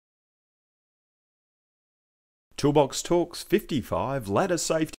Toolbox Talks 55 Ladder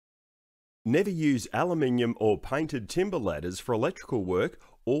Safety. Never use aluminium or painted timber ladders for electrical work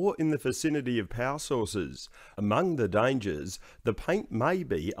or in the vicinity of power sources. Among the dangers, the paint may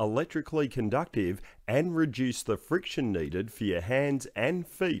be electrically conductive and reduce the friction needed for your hands and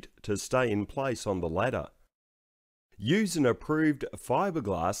feet to stay in place on the ladder. Use an approved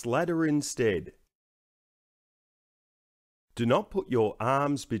fiberglass ladder instead. Do not put your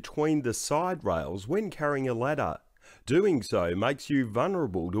arms between the side rails when carrying a ladder. Doing so makes you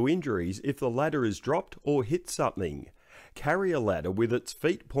vulnerable to injuries if the ladder is dropped or hits something. Carry a ladder with its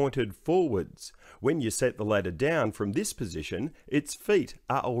feet pointed forwards. When you set the ladder down from this position, its feet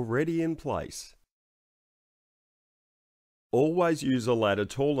are already in place. Always use a ladder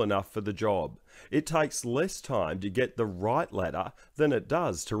tall enough for the job. It takes less time to get the right ladder than it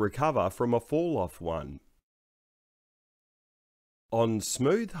does to recover from a fall-off one. On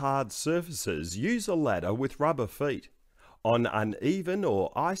smooth, hard surfaces, use a ladder with rubber feet. On uneven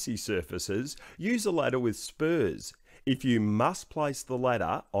or icy surfaces, use a ladder with spurs. If you must place the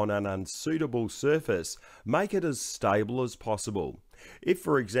ladder on an unsuitable surface, make it as stable as possible. If,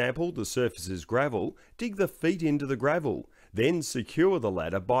 for example, the surface is gravel, dig the feet into the gravel, then secure the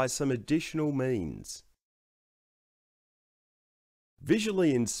ladder by some additional means.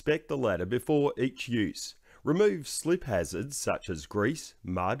 Visually inspect the ladder before each use. Remove slip hazards such as grease,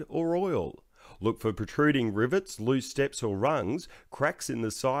 mud or oil. Look for protruding rivets, loose steps or rungs, cracks in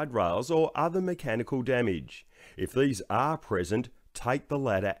the side rails or other mechanical damage. If these are present, take the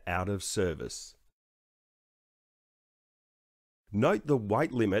ladder out of service. Note the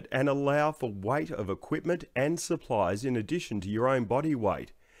weight limit and allow for weight of equipment and supplies in addition to your own body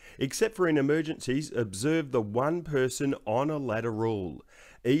weight. Except for in emergencies, observe the one person on a ladder rule.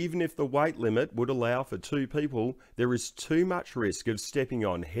 Even if the weight limit would allow for 2 people, there is too much risk of stepping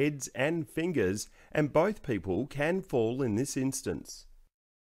on heads and fingers, and both people can fall in this instance.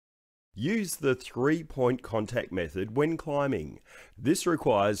 Use the 3-point contact method when climbing. This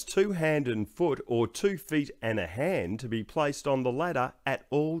requires 2 hand and foot or 2 feet and a hand to be placed on the ladder at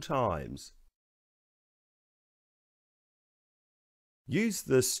all times. Use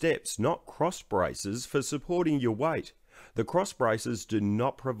the steps, not cross braces, for supporting your weight. The cross braces do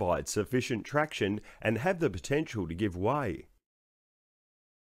not provide sufficient traction and have the potential to give way.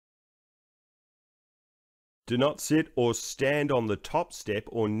 Do not sit or stand on the top step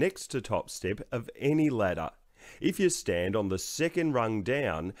or next to top step of any ladder. If you stand on the second rung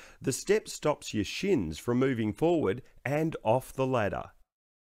down, the step stops your shins from moving forward and off the ladder.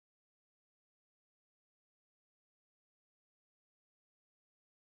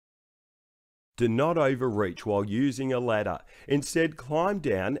 Do not overreach while using a ladder. Instead, climb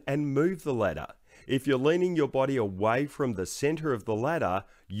down and move the ladder. If you're leaning your body away from the center of the ladder,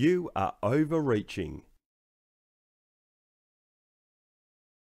 you are overreaching.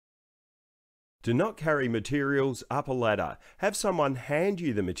 Do not carry materials up a ladder. Have someone hand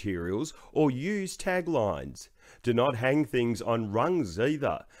you the materials or use taglines. Do not hang things on rungs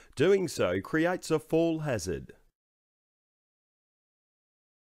either. Doing so creates a fall hazard.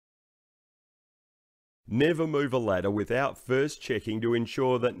 Never move a ladder without first checking to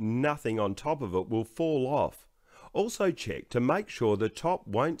ensure that nothing on top of it will fall off. Also check to make sure the top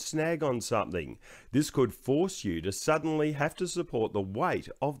won't snag on something. This could force you to suddenly have to support the weight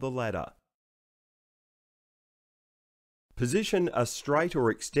of the ladder. Position a straight or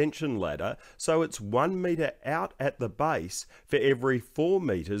extension ladder so it's 1 meter out at the base for every 4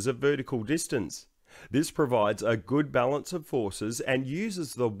 meters of vertical distance. This provides a good balance of forces and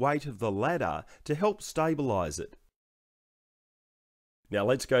uses the weight of the ladder to help stabilize it. Now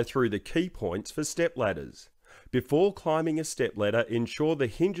let's go through the key points for step ladders. Before climbing a step ladder, ensure the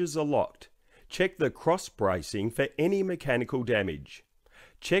hinges are locked. Check the cross bracing for any mechanical damage.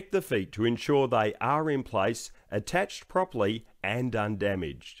 Check the feet to ensure they are in place, attached properly and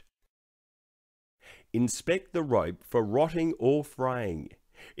undamaged. Inspect the rope for rotting or fraying.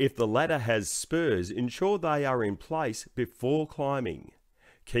 If the ladder has spurs, ensure they are in place before climbing.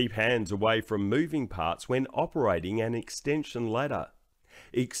 Keep hands away from moving parts when operating an extension ladder.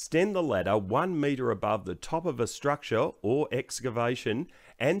 Extend the ladder 1 meter above the top of a structure or excavation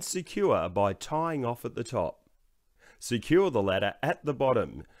and secure by tying off at the top. Secure the ladder at the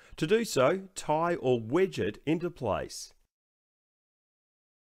bottom. To do so, tie or wedge it into place.